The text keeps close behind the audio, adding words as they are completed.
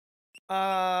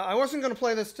I wasn't gonna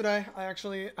play this today. I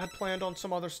actually had planned on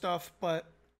some other stuff, but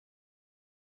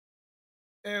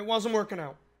it wasn't working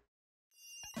out.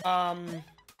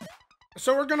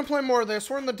 So we're gonna play more of this.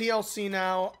 We're in the DLC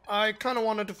now. I kind of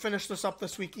wanted to finish this up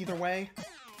this week either way.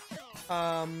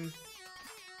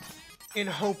 In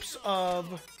hopes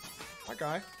of... Hi,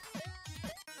 guy.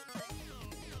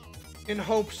 In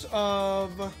hopes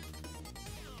of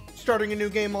starting a new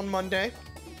game on Monday.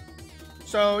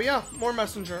 So, yeah, more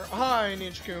Messenger. Hi,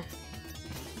 NHQ.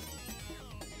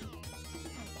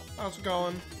 How's it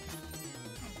going?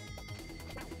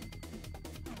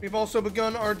 We've also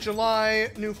begun our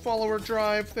July new follower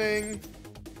drive thing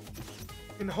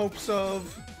in hopes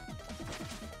of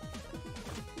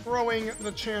growing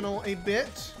the channel a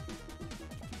bit.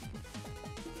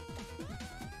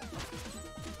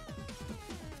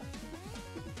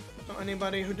 So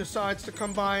anybody who decides to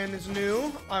come by and is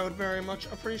new, I would very much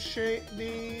appreciate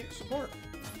the support.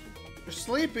 You're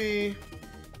sleepy.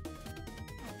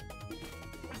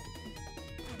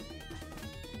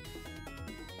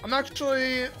 I'm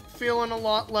actually feeling a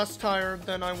lot less tired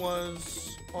than I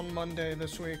was on Monday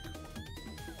this week.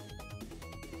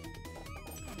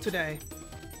 Today.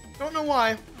 Don't know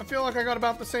why. I feel like I got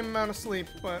about the same amount of sleep,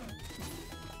 but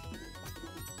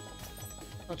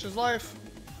such is life.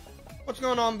 What's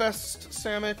going on, Best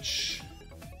Sandwich?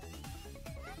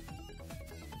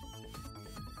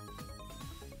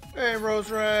 Hey, Rose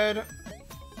Red.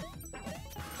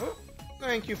 Oh,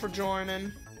 thank you for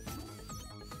joining.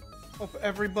 Hope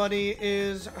everybody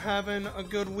is having a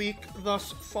good week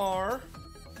thus far.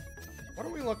 What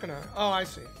are we looking at? Oh, I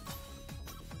see.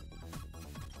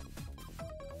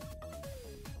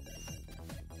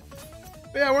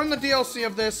 But yeah, we're in the DLC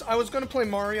of this. I was going to play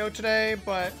Mario today,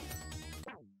 but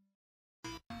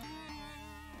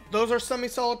those are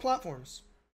semi-solid platforms.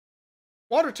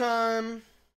 Water time.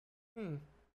 I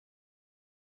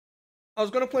was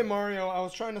going to play Mario. I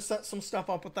was trying to set some stuff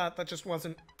up with that just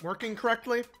wasn't working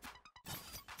correctly.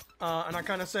 And I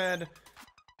kind of said,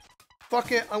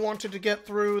 fuck it, I wanted to get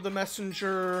through the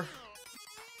Messenger.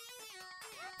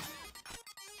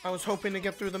 I was hoping to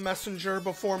get through the Messenger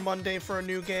before Monday for a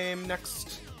new game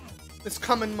this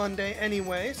coming Monday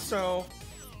anyway, so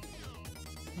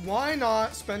why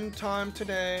not spend time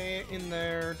today in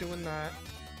there doing that?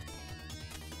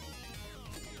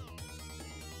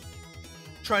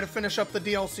 Try to finish up the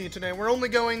DLC today. We're only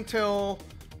going till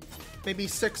maybe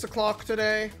 6 o'clock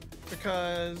today,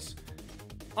 because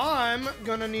I'm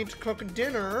gonna need to cook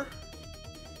dinner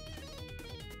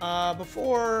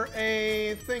before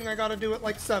a thing I gotta do at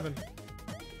like 7.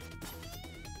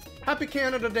 Happy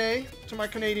Canada Day to my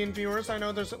Canadian viewers. I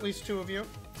know there's at least 2 of you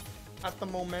at the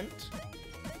moment.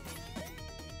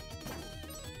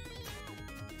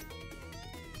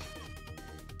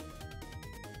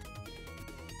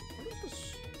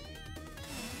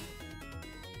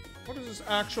 What is this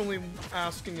actually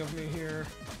asking of me here?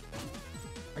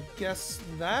 I guess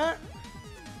that?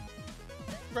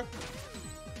 Okay.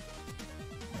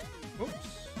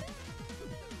 Oops.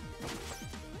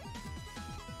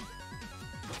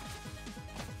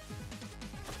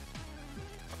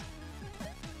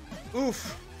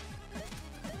 Oof.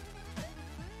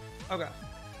 Okay.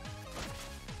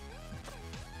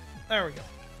 There we go.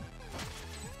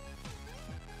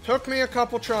 Took me a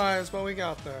couple tries, but we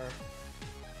got there.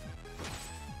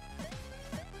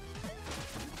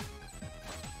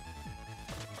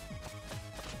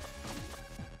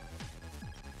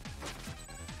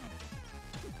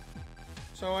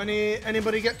 So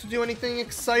anybody get to do anything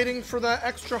exciting for that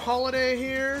extra holiday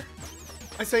here?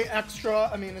 I say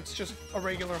extra, I mean it's just a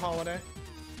regular holiday.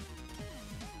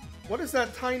 What is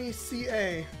that tiny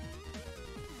CA?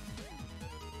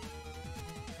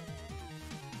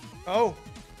 Oh.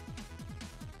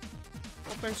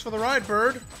 Well, thanks for the ride,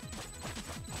 bird.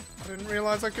 I didn't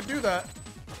realize I could do that.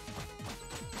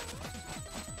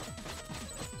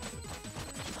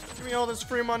 Give me all this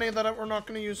free money that we're not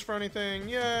going to use for anything.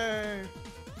 Yay!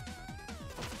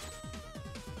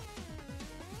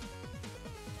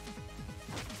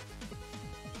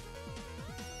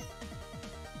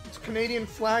 Canadian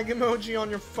flag emoji on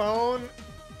your phone?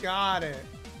 Got it.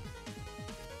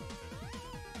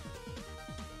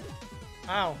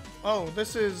 Ow. Oh,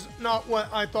 this is not what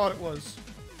I thought it was.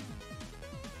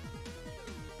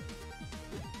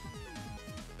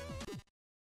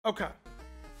 Okay.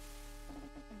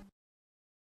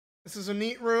 This is a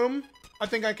neat room. I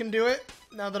think I can do it,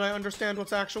 now that I understand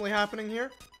what's actually happening here.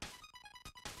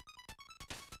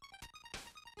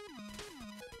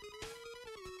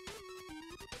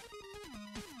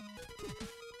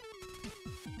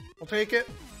 We'll take it.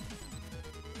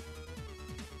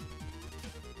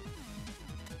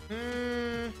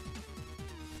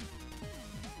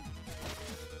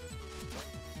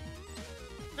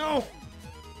 No!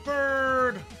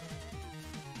 Bird!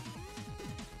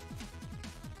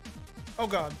 Oh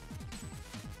god.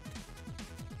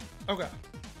 Okay.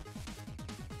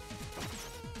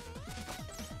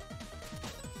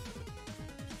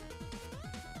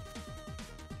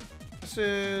 This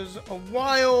is a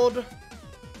wild.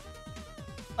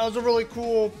 That was a really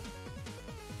cool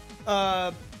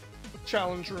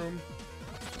challenge room.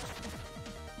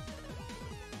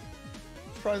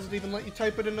 Surprised it even let you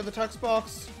type it into the text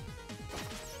box.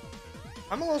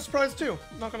 I'm a little surprised too,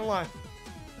 not gonna lie.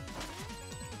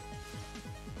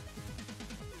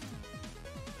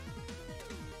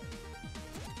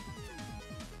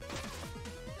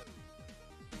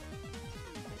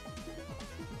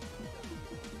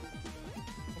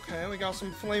 Okay, we got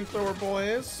some flamethrower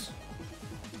boys.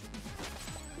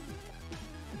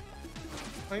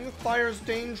 Playing with fire's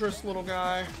dangerous, little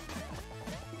guy.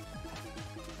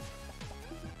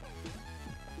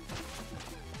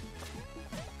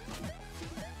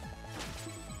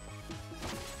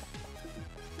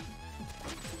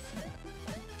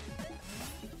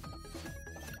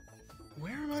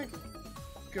 Where am I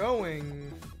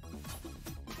going?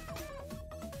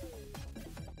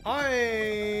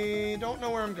 I don't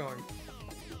know where I'm going.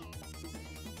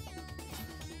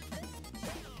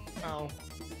 Ow.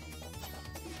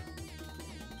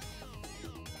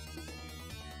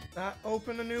 That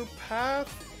open a new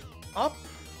path? Up?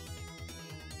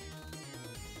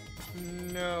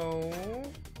 No.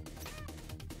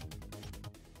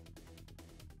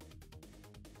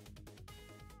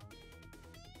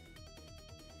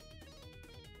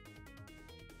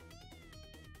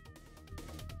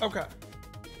 Okay.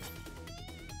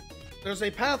 There's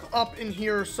a path up in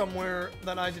here somewhere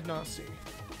that I did not see.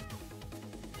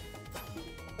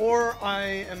 Or I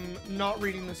am not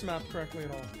reading this map correctly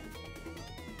at all.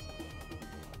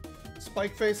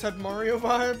 Spike Face had Mario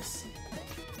vibes.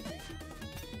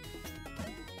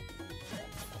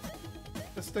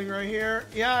 This thing right here.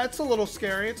 Yeah, it's a little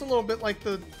scary. It's a little bit like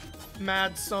the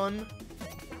Mad Sun.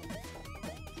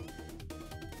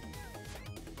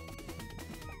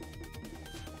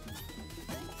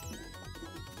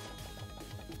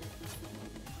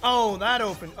 Oh, that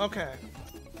opened. Okay.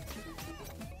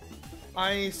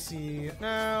 I see it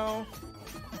now.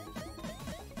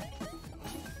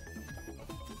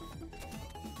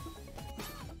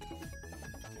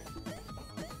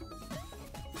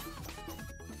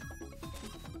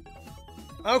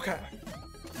 Okay.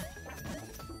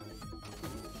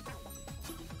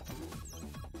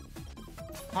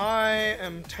 I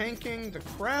am tanking the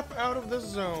crap out of this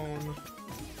zone.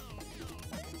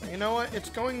 You know what? It's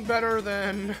going better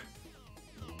than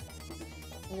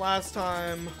last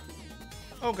time.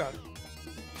 Oh god.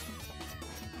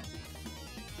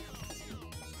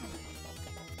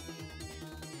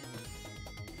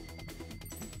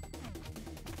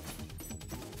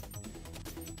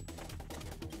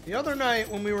 The other night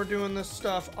when we were doing this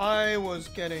stuff, I was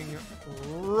getting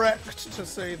wrecked, to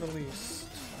say the least.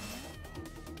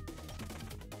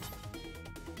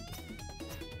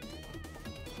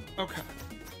 Okay.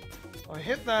 I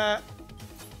hit that.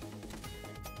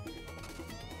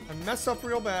 I mess up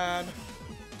real bad.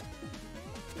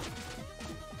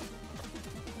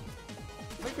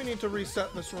 I think we need to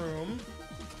reset this room.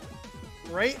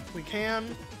 Right, we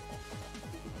can.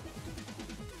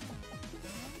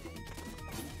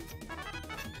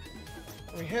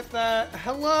 We hit that.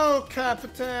 Hello,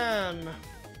 Capitan!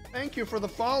 Thank you for the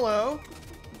follow.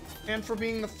 And for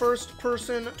being the first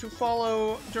person to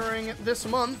follow during this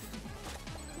month.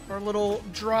 Our little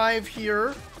drive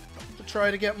here to try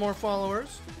to get more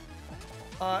followers.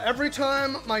 Every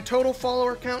time my total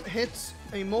follower count hits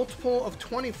a multiple of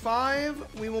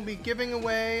 25, we will be giving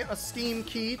away a Steam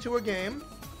key to a game.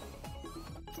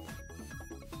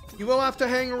 You will have to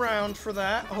hang around for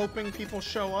that, hoping people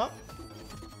show up.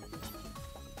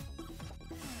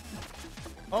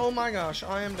 Oh my gosh,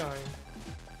 I am dying.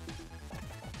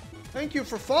 Thank you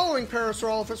for following,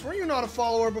 Parasaurolophus. Were you not a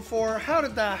follower before? How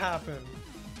did that happen?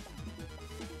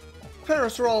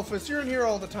 Parasaurolophus, you're in here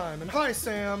all the time. And hi,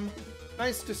 Sam.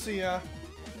 Nice to see ya.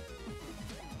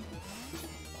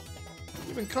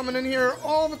 You've been coming in here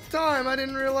all the time. I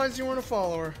didn't realize you weren't a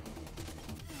follower.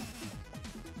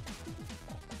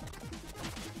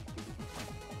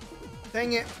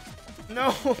 Dang it.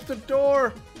 No, the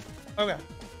door. Okay.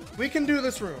 We can do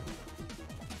this room.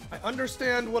 I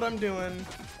understand what I'm doing.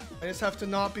 I just have to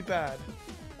not be bad.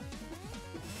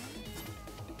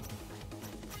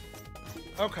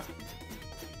 Okay.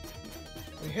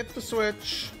 We hit the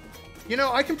switch. You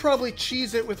know, I can probably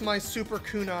cheese it with my super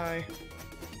kunai.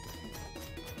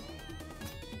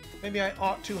 Maybe I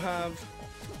ought to have...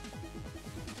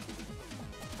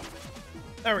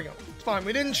 There we go. It's fine.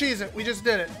 We didn't cheese it. We just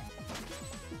did it.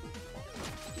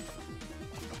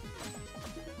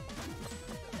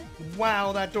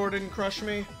 Wow, that door didn't crush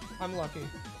me. I'm lucky.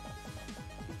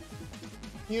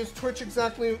 Use Twitch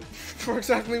exactly for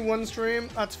exactly one stream?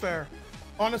 That's fair.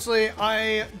 Honestly,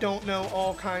 I don't know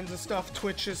all kinds of stuff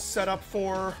Twitch is set up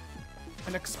for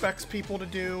and expects people to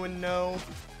do and know.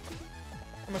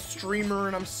 I'm a streamer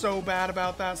and I'm so bad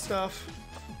about that stuff.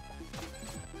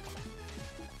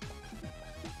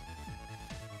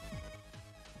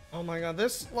 Oh my god,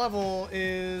 this level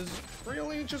is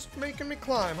really just making me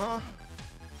climb, huh?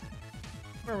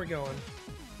 Where are we going?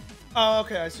 Oh,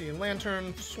 okay, I see.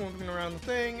 Lantern swimming around the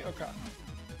thing. Okay.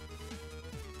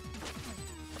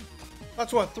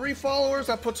 That's what, 3 followers?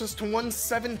 That puts us to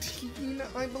 117,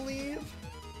 I believe.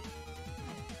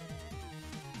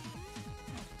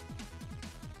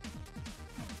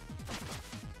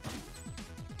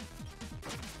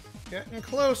 Getting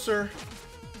closer.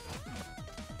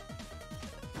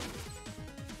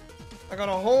 I got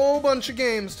a whole bunch of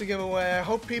games to give away. I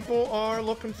hope people are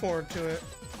looking forward to it.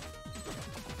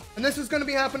 And this is going to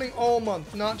be happening all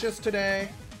month, not just today.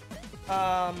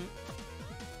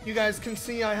 You guys can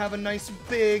see I have a nice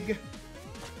big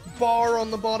bar on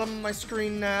the bottom of my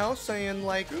screen now saying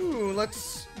like, ooh,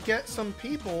 let's get some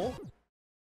people.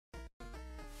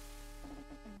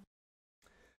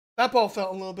 That ball felt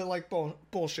a little bit like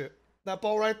bullshit. That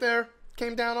ball right there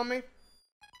came down on me.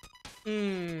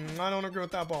 I don't agree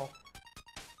with that ball.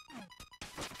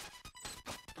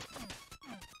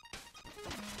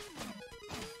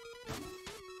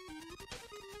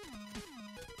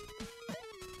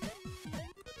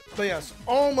 But yes,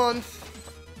 all month.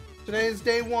 Today is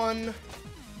day 1.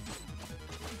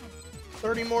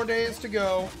 30 more days to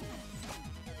go.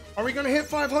 Are we gonna hit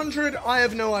 500? I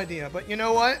have no idea, but you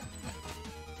know what?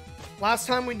 Last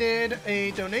time we did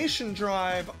a donation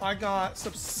drive, I got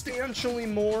substantially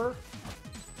more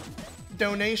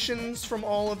donations from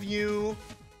all of you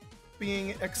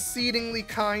being exceedingly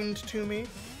kind to me.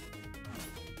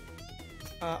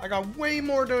 I got way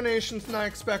more donations than I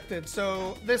expected,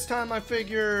 so this time I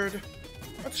figured,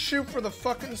 let's shoot for the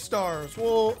fucking stars.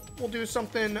 We'll do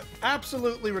something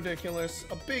absolutely ridiculous,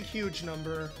 a big, huge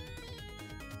number.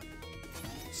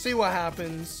 See what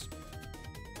happens.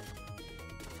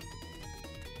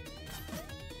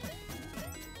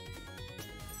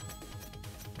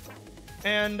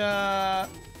 And,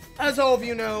 as all of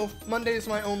you know, Monday is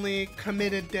my only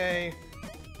committed day.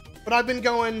 But I've been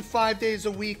going 5 days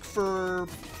a week for,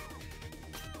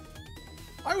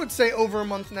 I would say, over a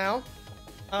month now.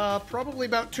 Probably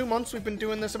about 2 months we've been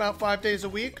doing this about 5 days a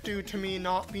week due to me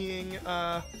not being,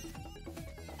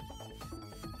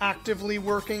 actively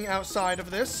working outside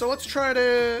of this. So let's try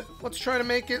to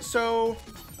make it so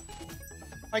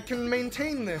I can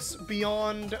maintain this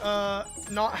beyond,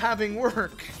 not having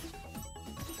work.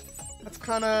 That's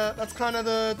kind of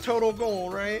the total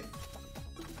goal, right?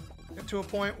 Get to a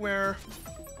point where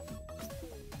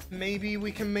maybe we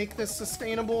can make this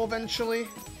sustainable eventually.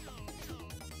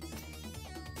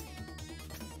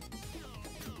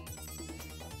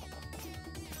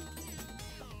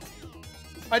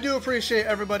 I do appreciate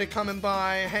everybody coming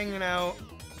by, hanging out.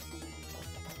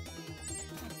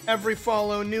 Every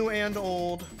follow, new and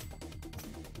old.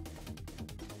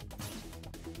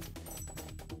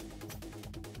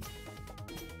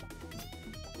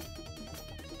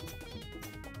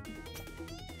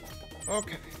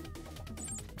 Okay.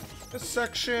 This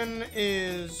section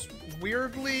is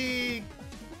weirdly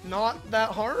not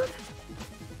that hard.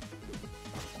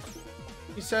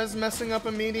 He says messing up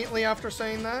immediately after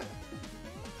saying that.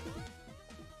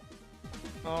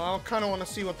 Oh, I kind of want to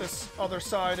see what this other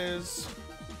side is.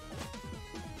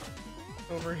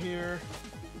 Over here.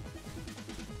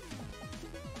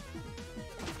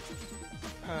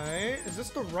 Okay, is this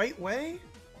the right way?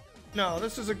 No,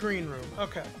 this is a green room.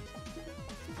 Okay.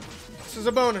 This is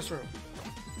a bonus room.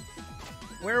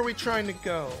 Where are we trying to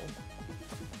go?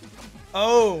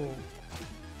 Oh!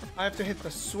 I have to hit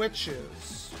the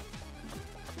switches.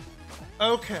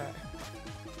 Okay.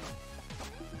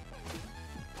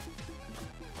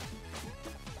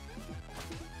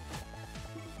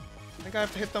 I think I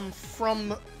have to hit them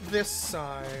from this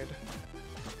side.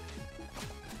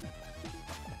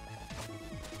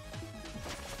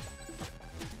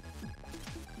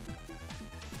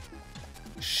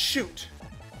 Shoot.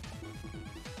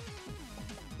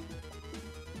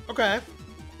 Okay.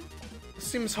 This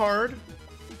seems hard.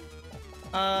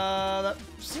 That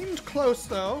seemed close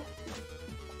though.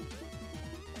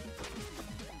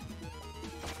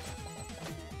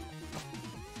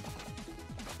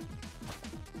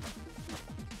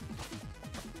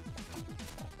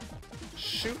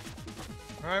 Shoot.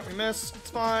 Alright, we missed.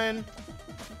 It's fine.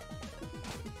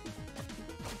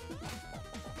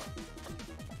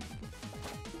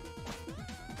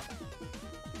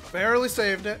 Barely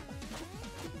saved it.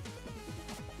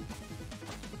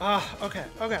 Ah, okay,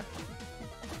 okay.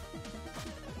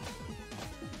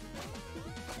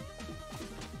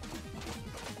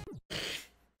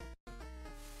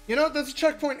 You know, there's a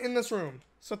checkpoint in this room.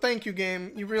 So thank you,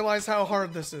 game. You realize how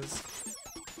hard this is.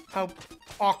 How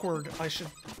awkward, I should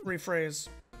rephrase.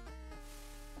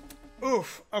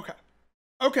 Oof, okay.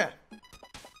 Okay.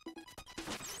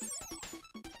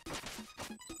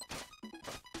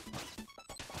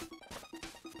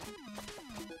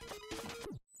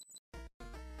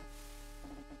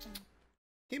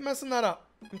 Keep messing that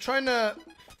up. I'm trying to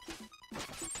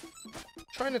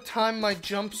time my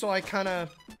jump so I kind of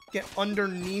get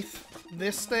underneath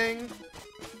this thing.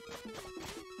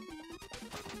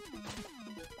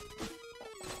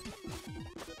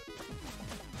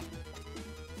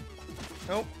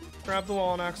 Nope. Grab the wall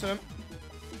on accident.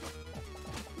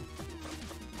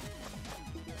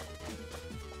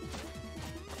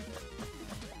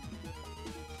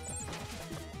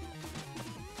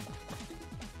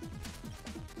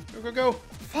 Go, go, go.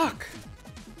 Fuck.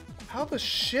 How the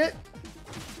shit?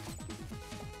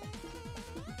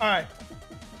 Alright.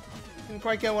 Didn't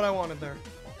quite get what I wanted there.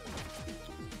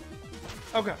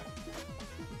 Okay.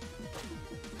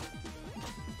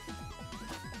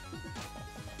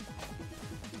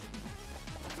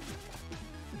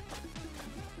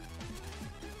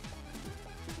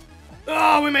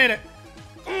 Oh, we made it!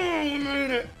 Oh, we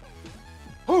made it!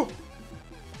 Whoo!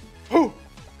 Whoo!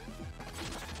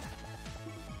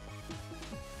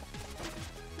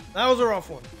 That was a rough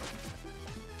one.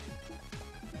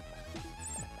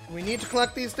 We need to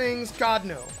collect these things? God,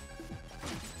 no.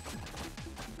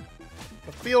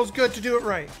 It feels good to do it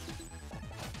right.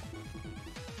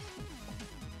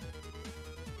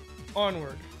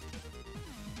 Onward.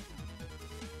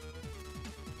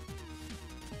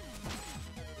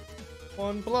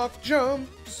 One block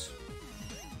jumps.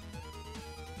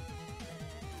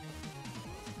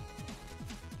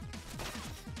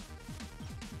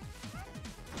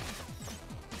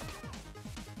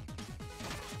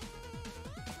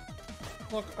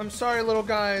 Look, I'm sorry, little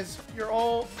guys. You're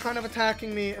all kind of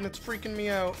attacking me, and it's freaking me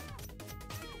out.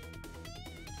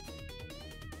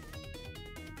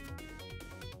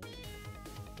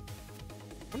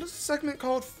 What is this segment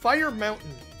called? Fire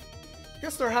Mountain.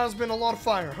 Guess there has been a lot of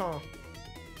fire, huh?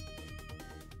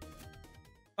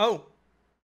 Oh.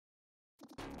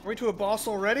 Are we to a boss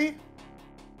already?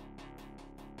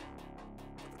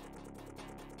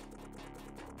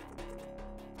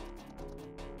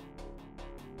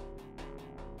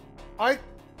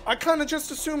 I kind of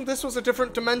just assumed this was a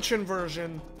different dimension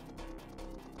version.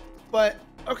 But,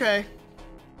 okay.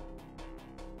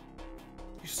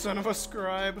 You son of a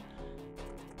scribe.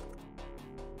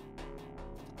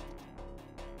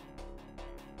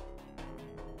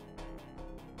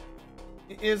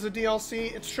 It is a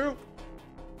DLC, it's true.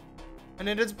 And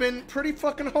it has been pretty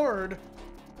fucking hard.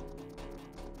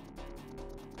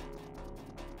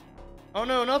 Oh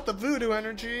no, not the voodoo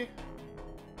energy.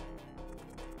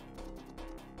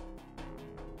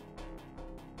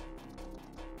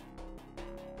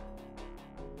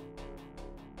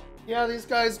 Yeah, these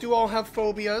guys do all have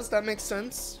phobias, that makes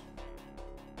sense.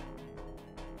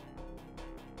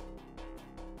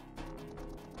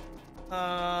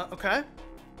 Okay.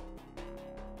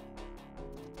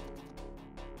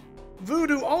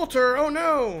 Voodoo altar, oh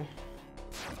no!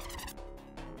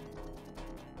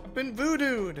 I've been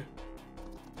voodooed.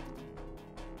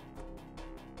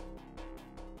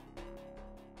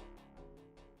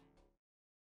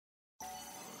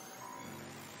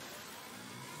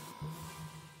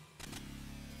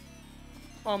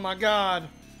 Oh my god.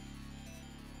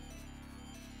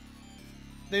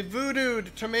 They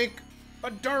voodooed to make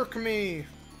a dark me.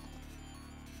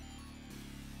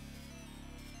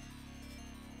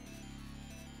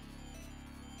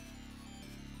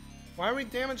 Why are we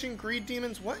damaging greed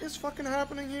demons? What is fucking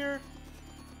happening here?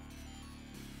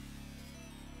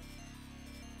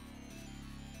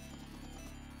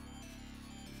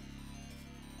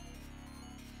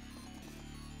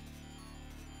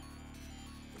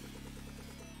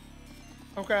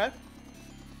 Okay.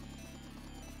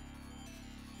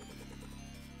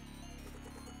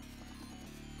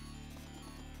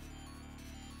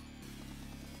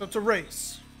 So it's a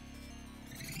race.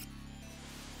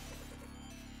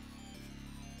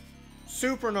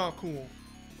 Super not cool.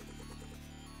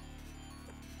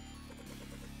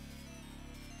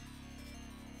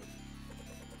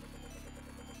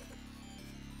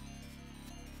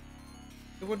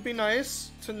 It would be nice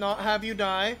to not have you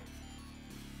die,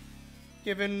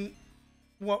 given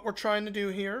what we're trying to do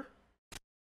here.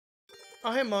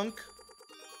 Oh, hey, monk.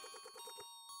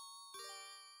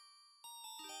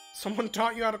 Someone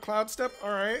taught you how to cloud step?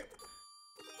 Alright.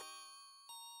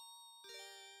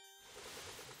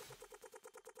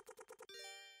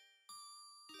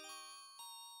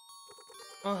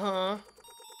 Uh-huh.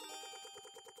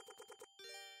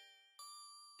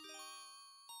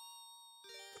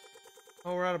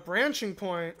 Oh, we're at a branching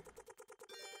point.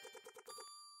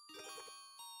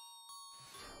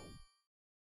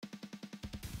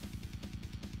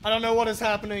 I don't know what is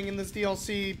happening in this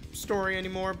DLC story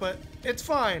anymore, but it's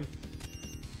fine.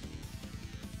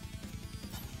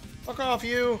 Fuck off,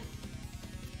 you.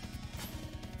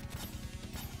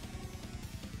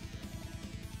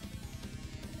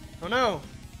 Oh no.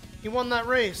 He won that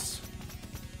race.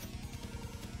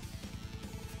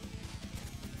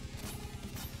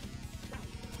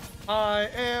 I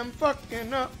am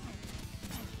fucking up.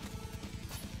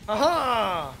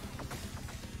 Aha!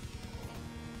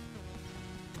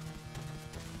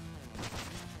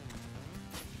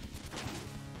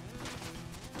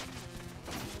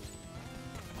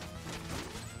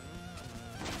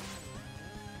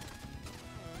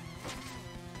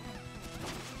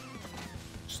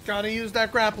 Just gotta use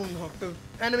that grappling hook. The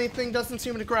enemy thing doesn't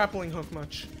seem to grappling hook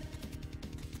much.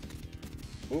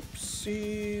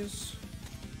 Oopsies.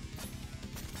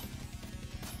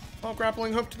 Oh,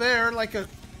 grappling hooked there like a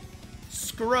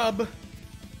scrub.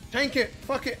 Tank it.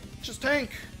 Fuck it. Just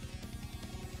tank.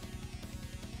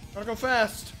 Gotta go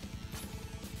fast.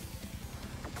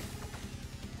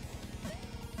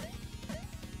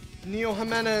 Neo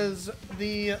Jimenez,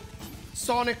 the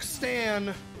Sonic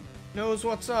Stan, knows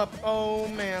what's up. Oh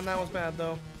man, that was bad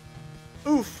though.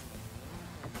 Oof.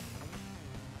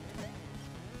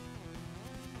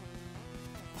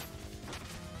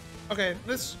 Okay,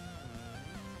 this...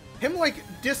 him, like,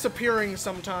 disappearing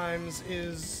sometimes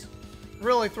is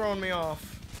really throwing me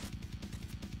off.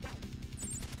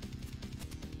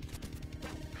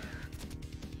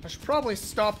 I should probably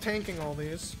stop tanking all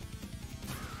these.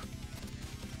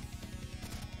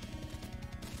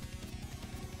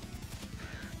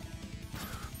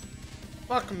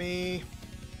 Fuck me.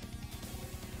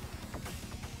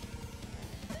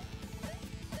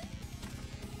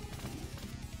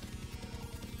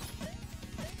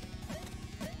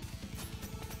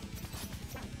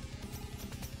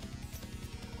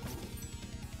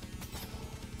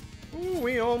 Ooh,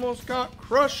 we almost got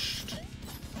crushed.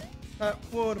 That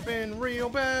would have been real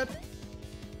bad.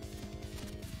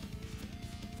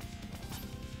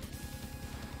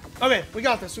 Okay, we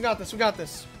got this, we got this, we got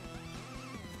this.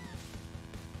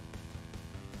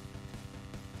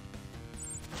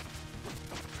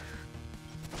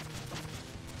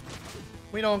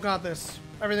 We don't got this.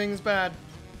 Everything's bad.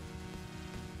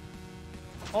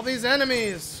 All these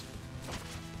enemies.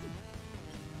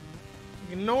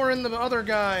 Ignoring the other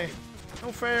guy.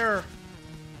 No fair.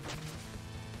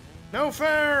 No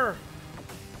fair!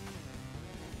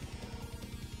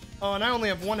 Oh, and I only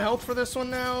have 1 health for this one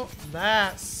now?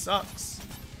 That sucks.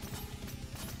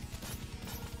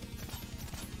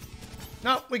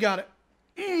 No, we got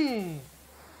it.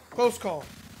 Close call.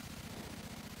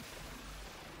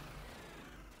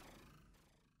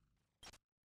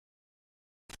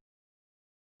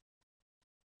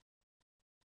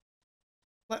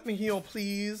 Let me heal,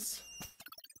 please.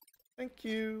 Thank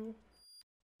you.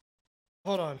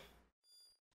 Hold on.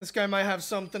 This guy might have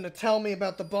something to tell me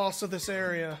about the boss of this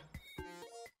area.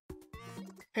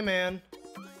 Hey, man.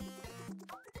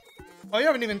 Oh, you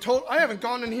haven't even told... I haven't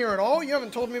gone in here at all? You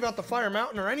haven't told me about the Fire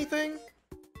Mountain or anything?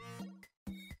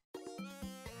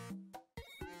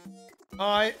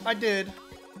 I did.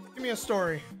 Give me a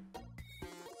story.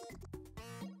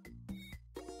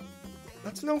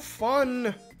 That's no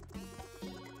fun.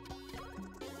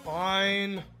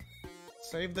 Fine.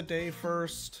 Save the day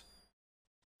first.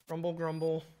 Grumble,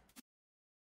 grumble.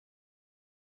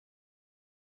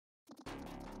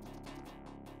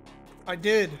 I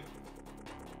did.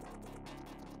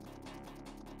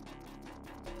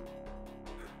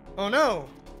 Oh no!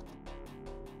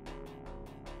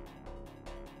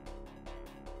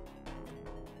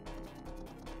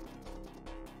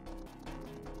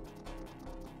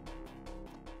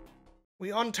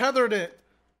 We untethered it!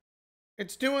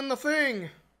 It's doing the thing!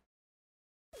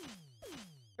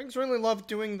 Things really love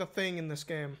doing the thing in this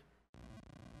game.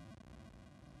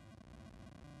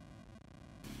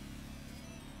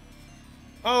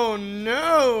 Oh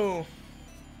no!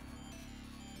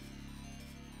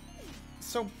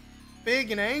 So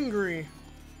big and angry.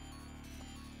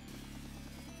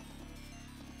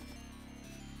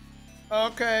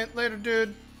 Okay, later,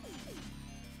 dude.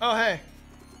 Oh, hey.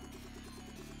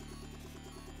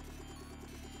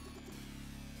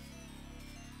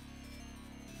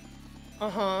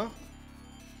 Uh-huh.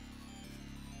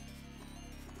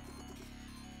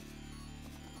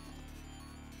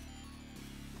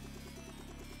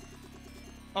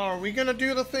 Are we gonna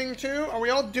do the thing too? Are we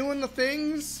all doing the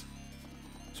things?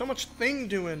 So much thing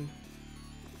doing.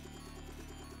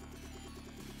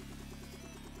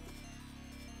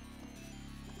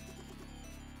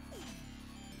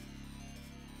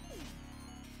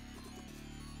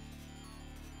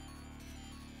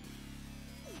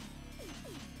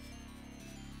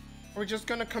 Are we just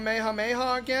gonna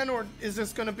Kamehameha again, or is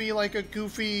this gonna be like a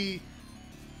goofy...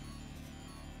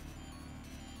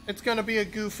 It's gonna be a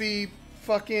goofy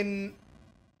fucking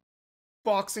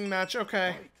boxing match,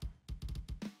 okay.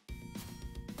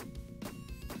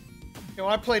 Yo,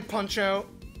 I played Punch-Out.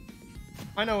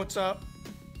 I know what's up.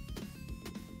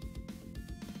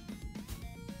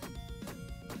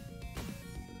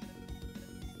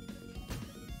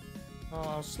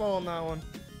 Oh, slow on that one.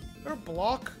 Is there a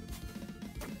block?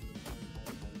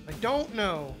 I don't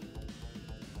know.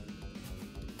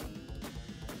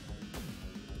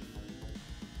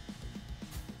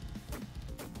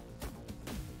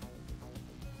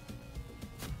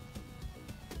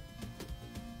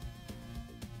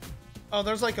 Oh,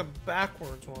 there's like a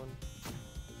backwards one.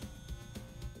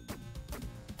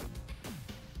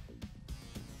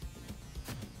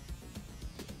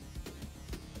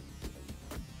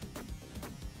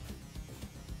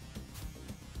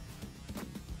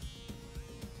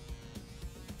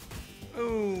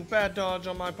 Ooh, bad dodge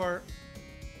on my part.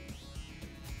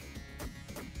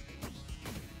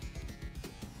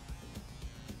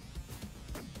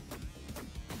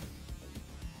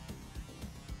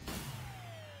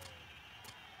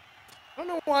 I don't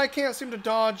know why I can't seem to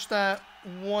dodge that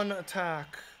one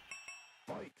attack.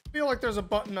 I feel like there's a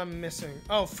button I'm missing.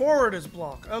 Oh, forward is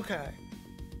block. Okay.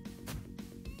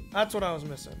 That's what I was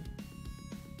missing.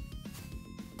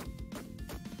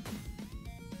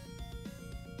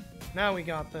 Now we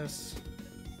got this.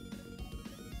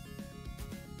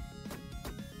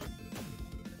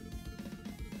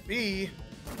 B.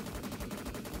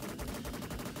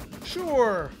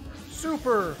 Sure.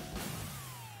 Super.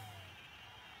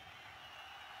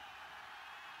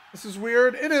 This is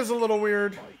weird. It is a little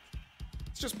weird.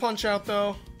 Let's just punch out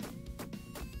though.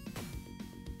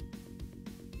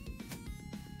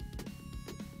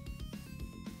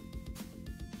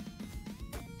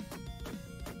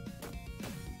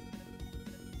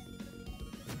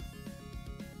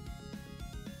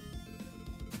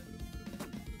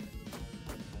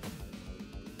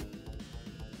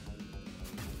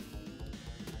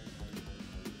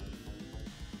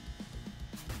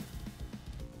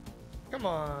 Come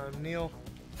on, Neil.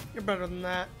 You're better than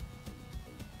that.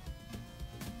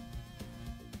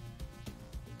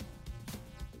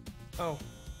 Oh.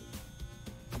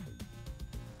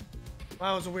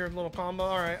 That was a weird little combo.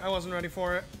 Alright, I wasn't ready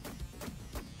for it.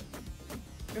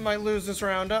 We might lose this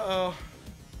round. Uh-oh.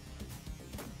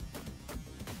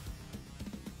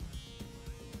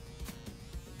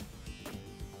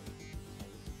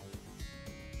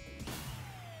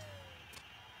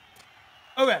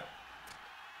 Okay.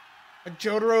 I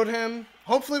Jotaro'd him.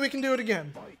 Hopefully we can do it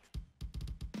again.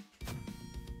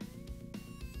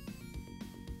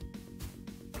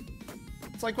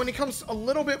 It's like when he comes a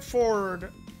little bit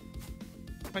forward,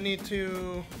 I need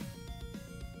to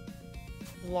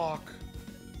block.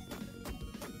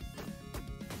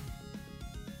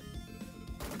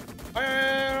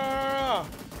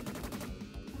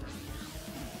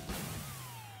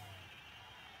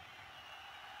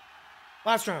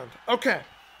 Last round. Okay.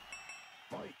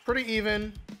 Pretty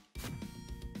even.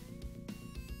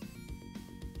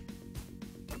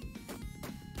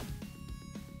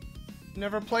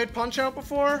 Never played Punch-Out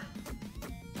before?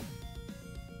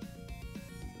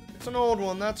 It's an old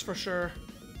one, that's for sure.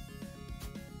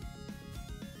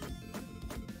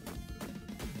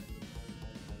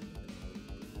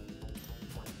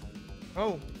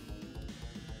 Oh.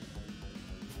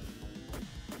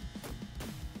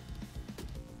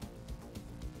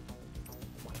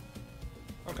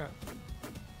 Okay.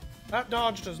 That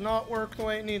dodge does not work the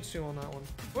way it needs to on that one.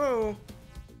 Whoa!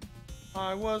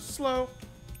 I was slow.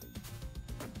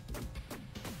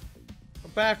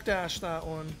 Backdash that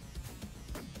one.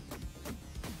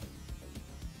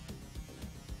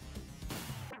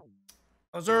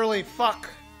 I was early, fuck.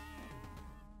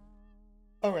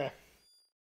 Okay.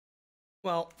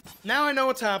 Well, now I know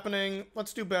what's happening.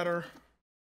 Let's do better.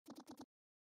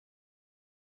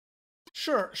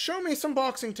 Sure, show me some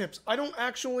boxing tips. I don't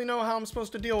actually know how I'm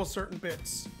supposed to deal with certain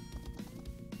bits.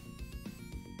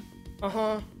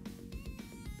 Uh-huh.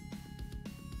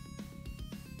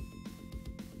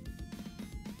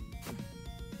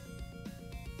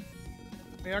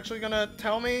 Are you actually gonna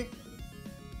tell me?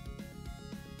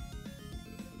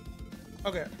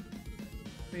 Okay.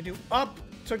 We do up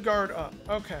to guard up.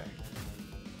 Okay.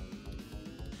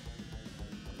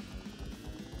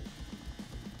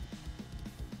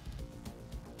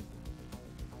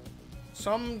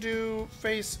 Some do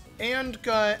face and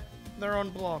gut. They're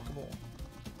unblockable.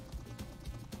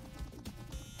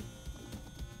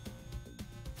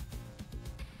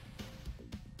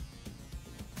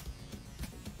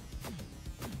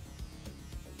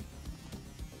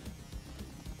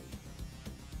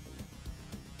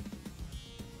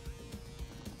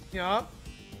 Yup.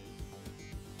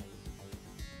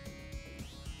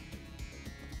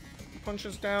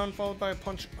 Punches down, followed by a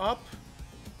punch up.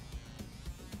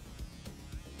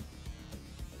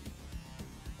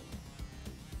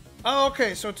 Oh,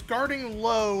 okay, so it's guarding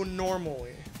low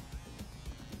normally.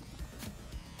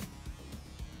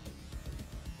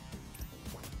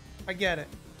 I get it.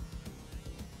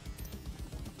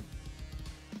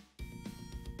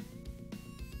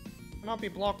 Cannot be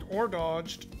blocked or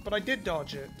dodged, but I did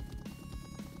dodge it.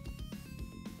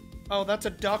 Oh, that's a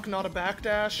duck, not a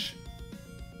backdash.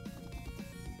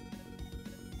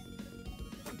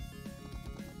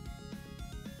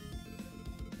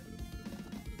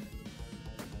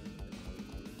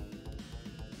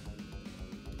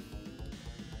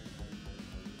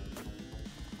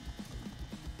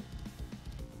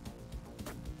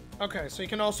 Okay, so you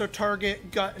can also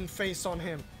target gut and face on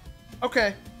him.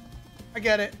 Okay, I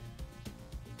get it.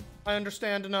 I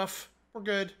understand enough. We're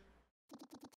good.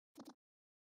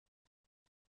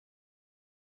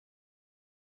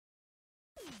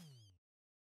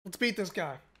 Let's beat this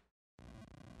guy.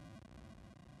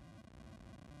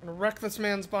 I'm gonna wreck this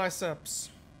man's biceps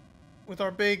with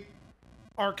our big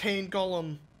arcane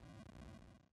golem.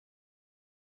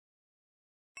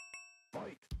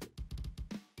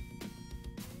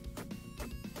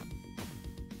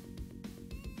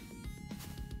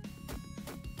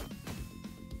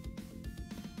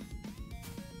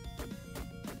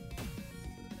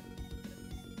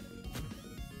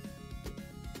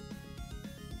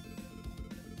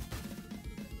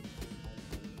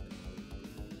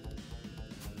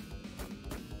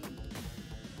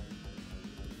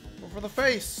 Go for the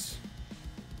face.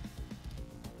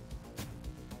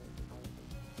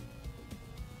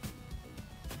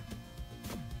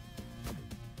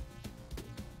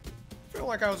 Feel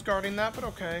like I was guarding that, but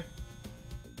okay.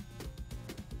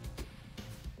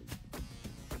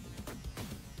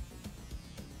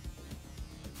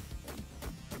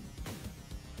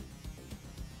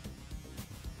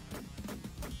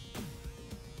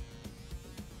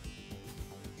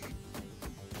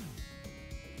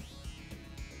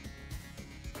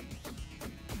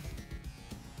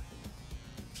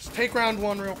 Just take round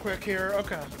one real quick here.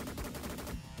 Okay.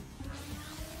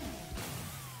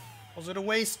 Was it a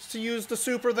waste to use the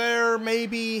super there?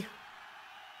 Maybe.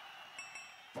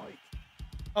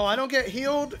 Oh, I don't get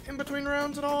healed in between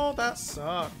rounds at all? That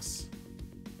sucks.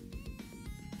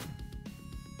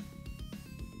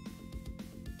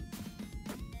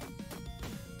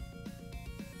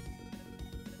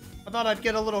 I thought I'd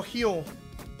get a little heal.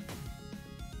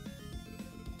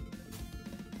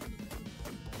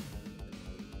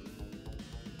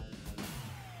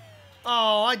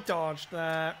 Oh, I dodged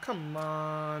that. Come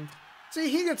on. See,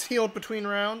 he gets healed between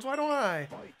rounds. Why don't I?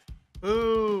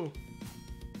 Ooh.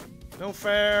 No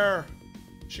fair.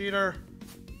 Cheater.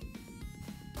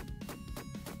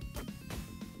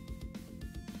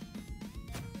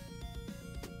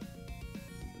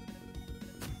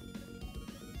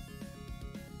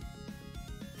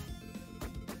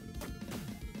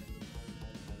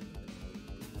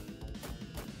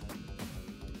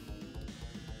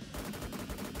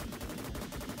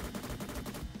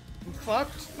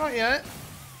 Fucked? Not yet.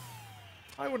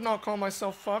 I would not call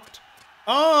myself fucked.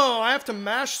 Oh, I have to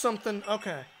mash something.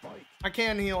 Okay. I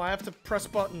can heal. I have to press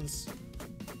buttons.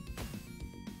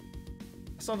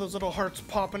 I saw those little hearts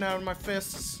popping out of my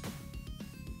fists.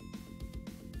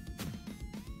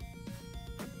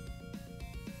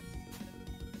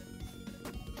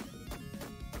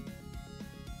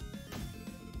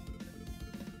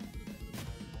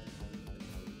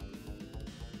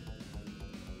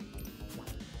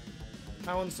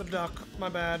 That one's the duck. My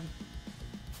bad.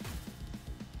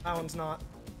 That one's not.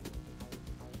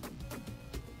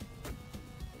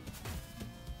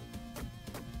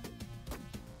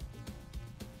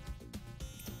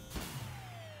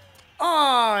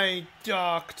 I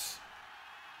ducked.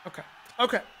 Okay.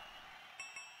 Okay.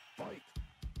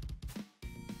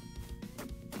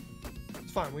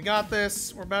 It's fine. We got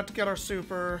this. We're about to get our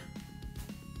super.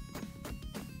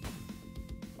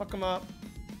 Fuck him up.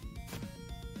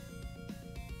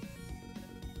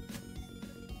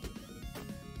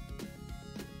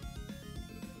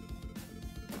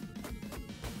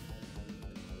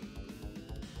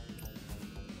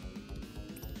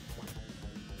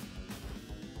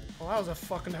 Well, that was a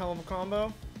fucking hell of a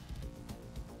combo.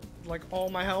 Like, all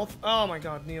my health. Oh my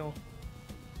god, Neil.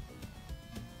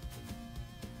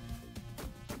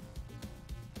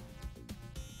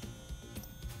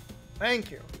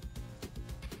 Thank you.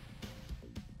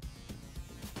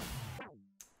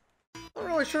 Not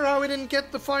really sure how we didn't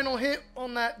get the final hit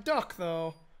on that duck,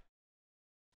 though.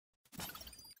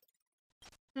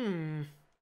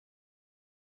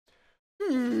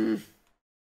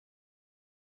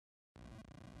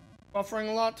 Buffering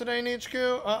a lot today, HQ?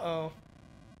 Uh-oh.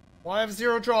 Well, I have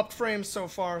 0 dropped frames so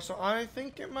far, so I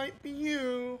think it might be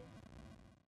you.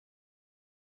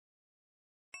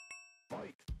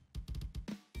 Fight.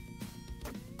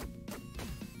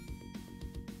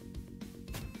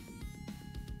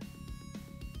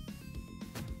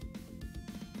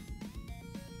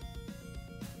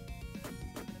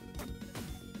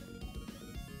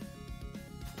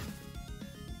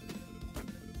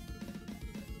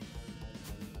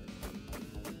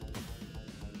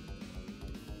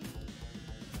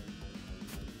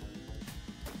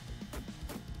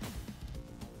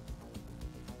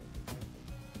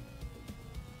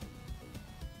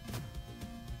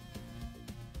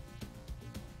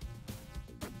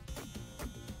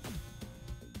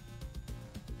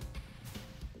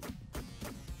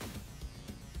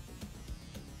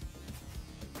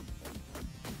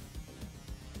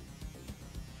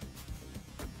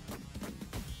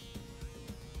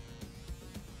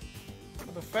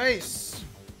 The face.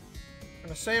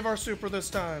 Gonna save our super this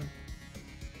time.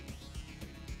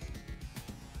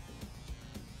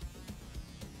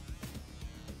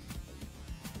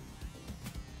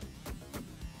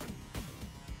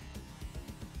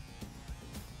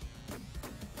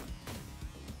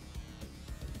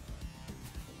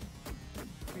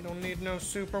 We don't need no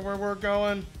super where we're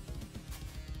going.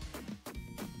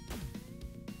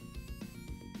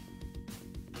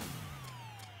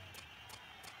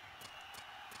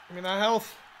 Give me that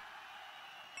health.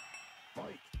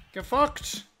 Get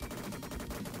fucked.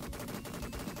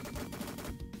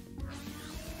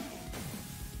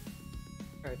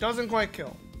 Okay, doesn't quite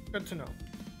kill. Good to know.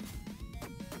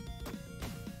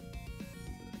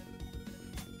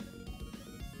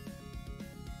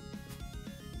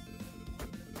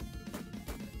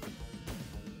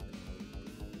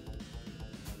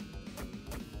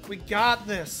 We got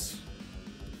this.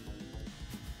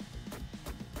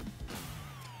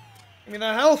 Give me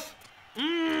that health.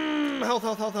 Health,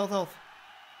 health, health, health, health.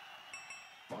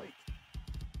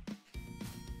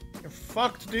 You're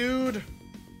fucked, dude.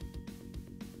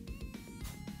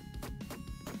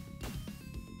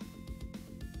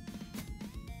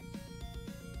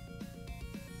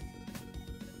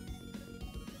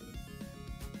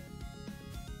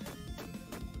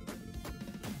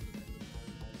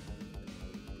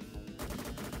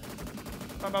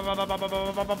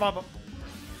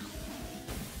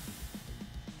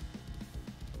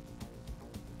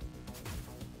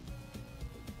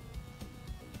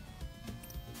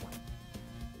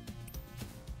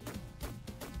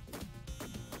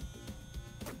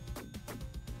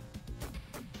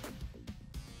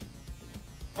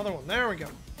 Other one. There we go.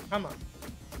 Come on.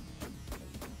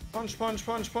 Punch, punch,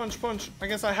 punch, punch, punch. I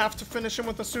guess I have to finish him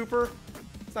with a super.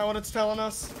 Is that what it's telling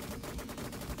us?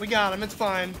 We got him. It's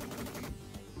fine.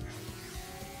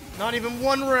 Not even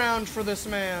one round for this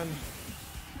man.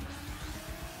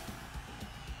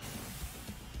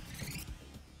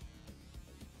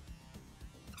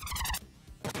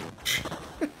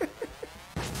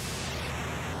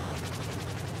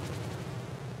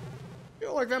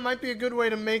 Feel like that might be a good way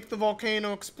to make the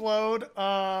volcano explode.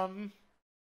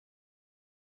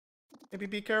 Maybe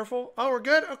be careful. Oh, we're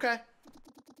good? Okay.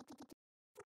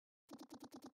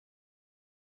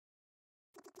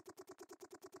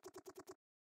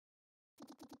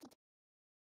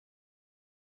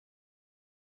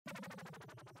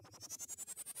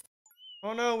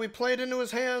 Oh no, we played into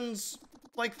his hands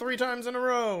like 3 times in a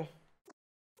row.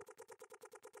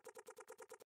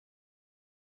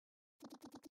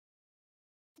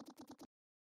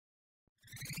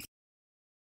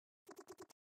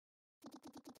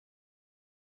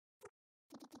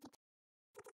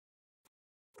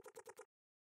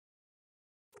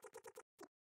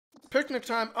 Picnic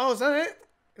time. Oh, is that it?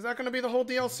 Is that going to be the whole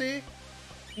DLC?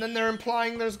 And then they're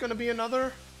implying there's going to be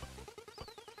another?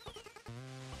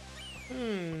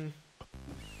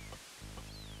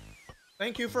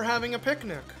 Thank you for having a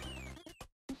picnic.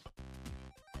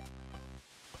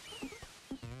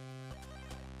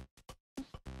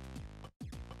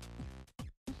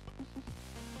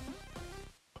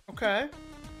 Okay.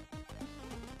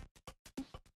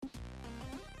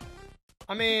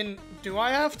 I mean, do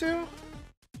I have to?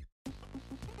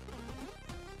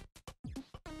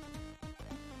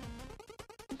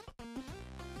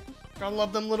 I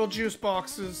love them little juice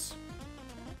boxes.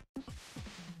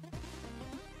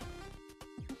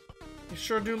 You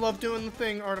sure do love doing the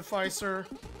thing, Artificer.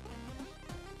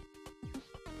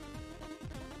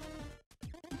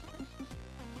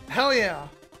 Hell yeah.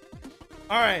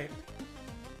 Alright.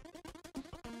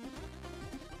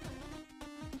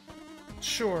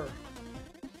 Sure.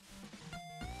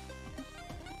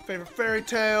 Favorite fairy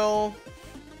tale.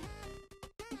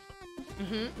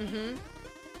 Mm-hmm.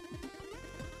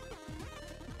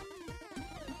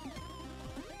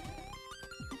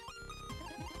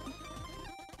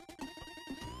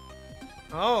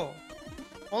 Oh.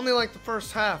 Only like the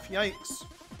first half. Yikes.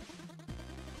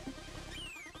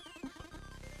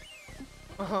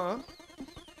 Uh-huh.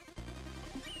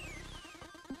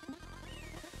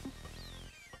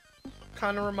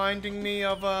 Kind of reminding me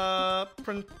of,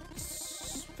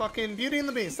 fucking Beauty and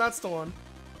the Beast. That's the one.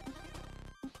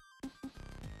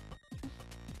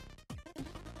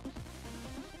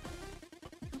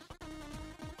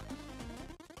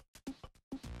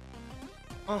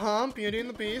 Uh-huh, Beauty and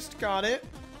the Beast. Got it.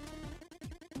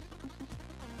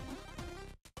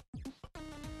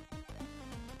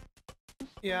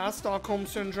 Yeah, Stockholm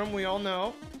Syndrome, we all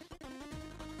know.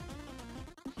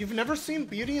 You've never seen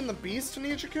Beauty and the Beast,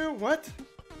 Nijiku? What?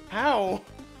 How?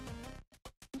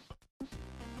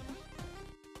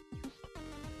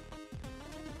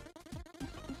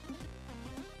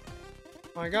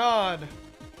 My god.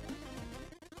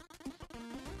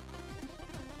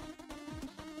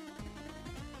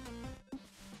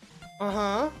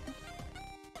 Uh-huh.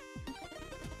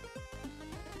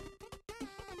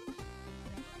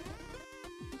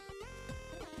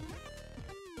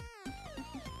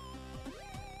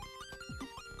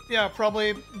 Yeah,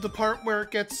 probably the part where it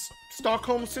gets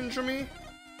Stockholm Syndrome-y.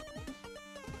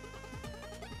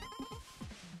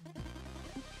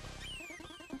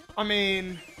 I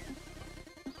mean...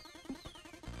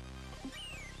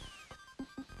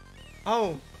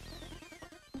 Oh.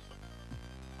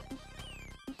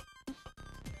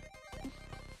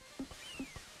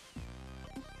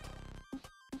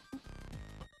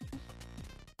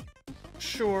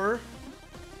 Sure.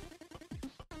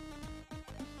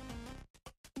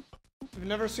 You've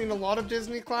never seen a lot of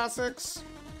Disney classics?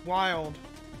 Wild.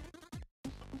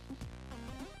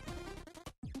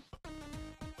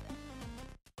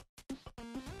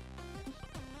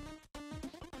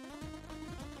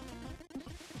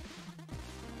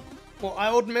 Well,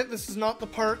 I'll admit this is not the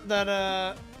part that,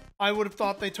 I would have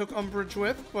thought they took umbrage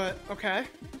with, but okay.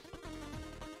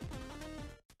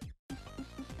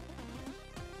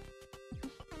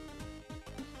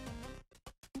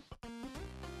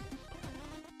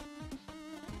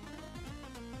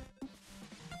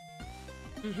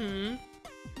 Mm-hmm.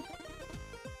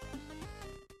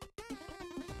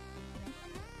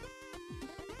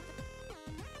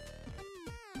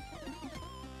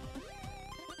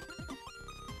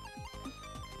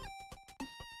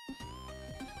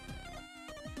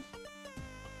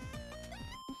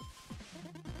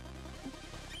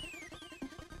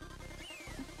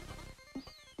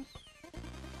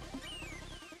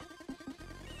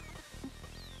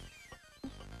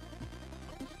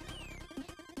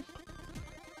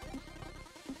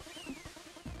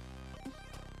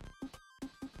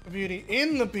 Beauty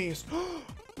in the Beast.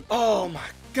 Oh my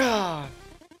god.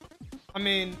 I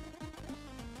mean...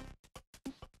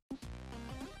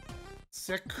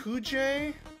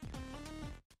 Sekuje?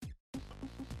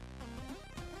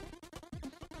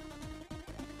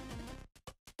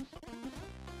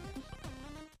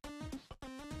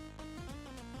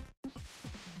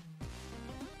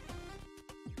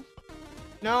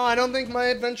 No, I don't think my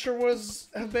adventure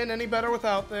have been any better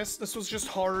without this. This was just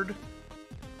hard.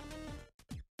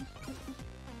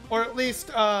 Or at least,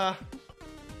 that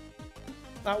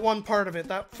one part of it.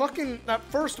 That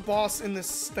first boss in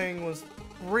this thing was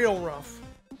real rough.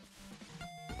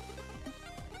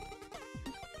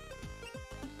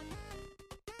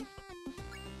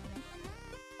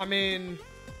 I mean,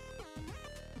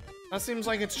 that seems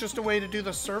like it's just a way to do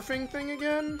the surfing thing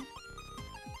again.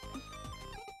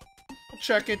 I'll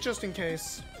check it just in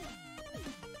case.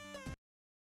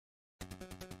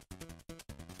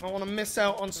 I don't want to miss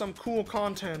out on some cool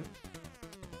content.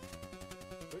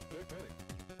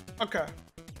 Okay.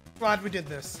 Glad we did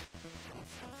this.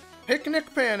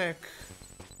 Picnic Panic.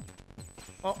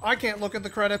 Oh, I can't look at the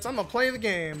credits. I'm gonna play the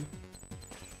game.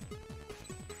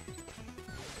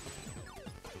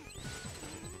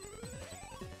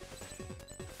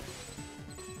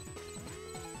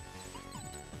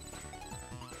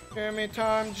 Give me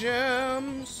time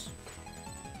gems.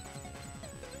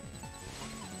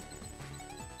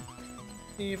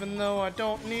 Even though I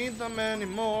don't need them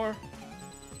anymore.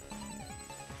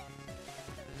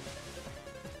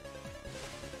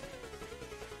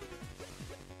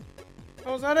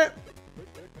 Oh, is that it?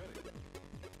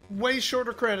 Way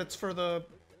shorter credits for the...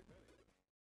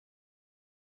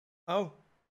 Oh.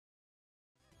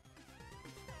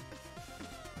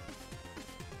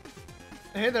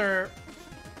 Hey there.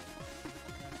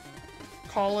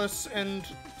 Colossus and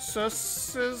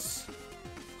Susses.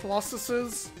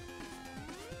 Colossuses.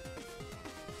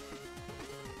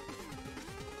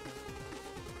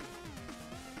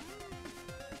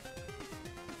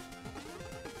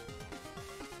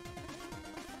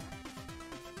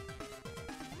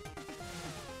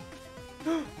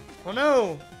 Oh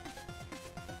no!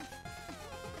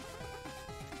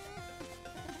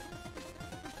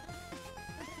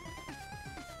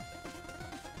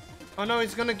 Oh no,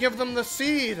 he's gonna give them the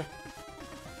seed!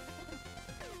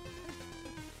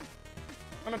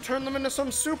 Gonna turn them into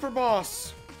some super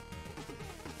boss!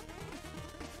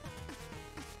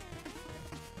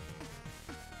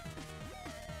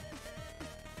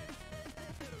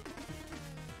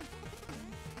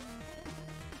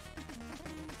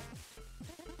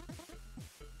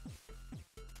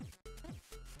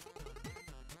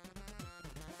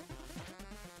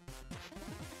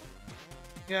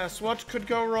 Yes, what could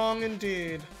go wrong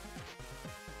indeed?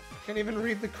 Can't even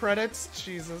read the credits?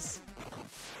 Jesus.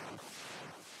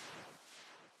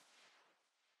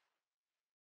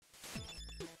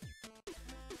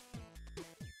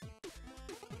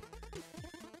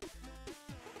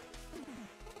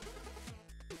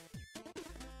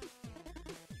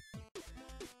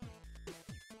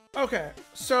 Okay,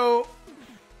 so...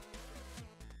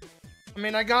 I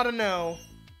mean, I gotta know.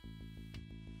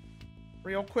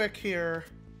 Real quick here.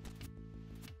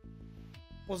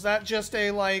 Was that just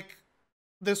a, like,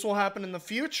 this will happen in the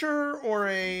future, or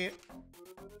a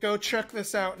go check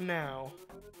this out now?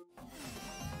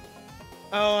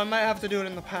 Oh, I might have to do it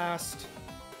in the past.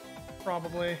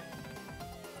 Probably.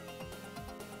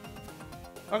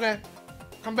 Okay.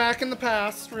 Come back in the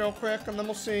past real quick, and then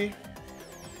we'll see.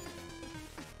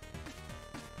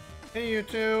 Hey, you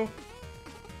two.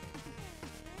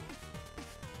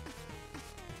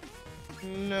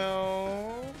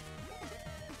 No.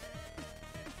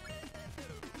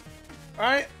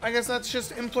 Alright, I guess that's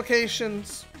just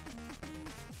implications.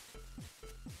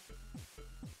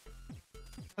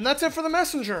 And that's it for the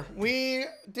messenger. We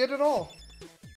did it all.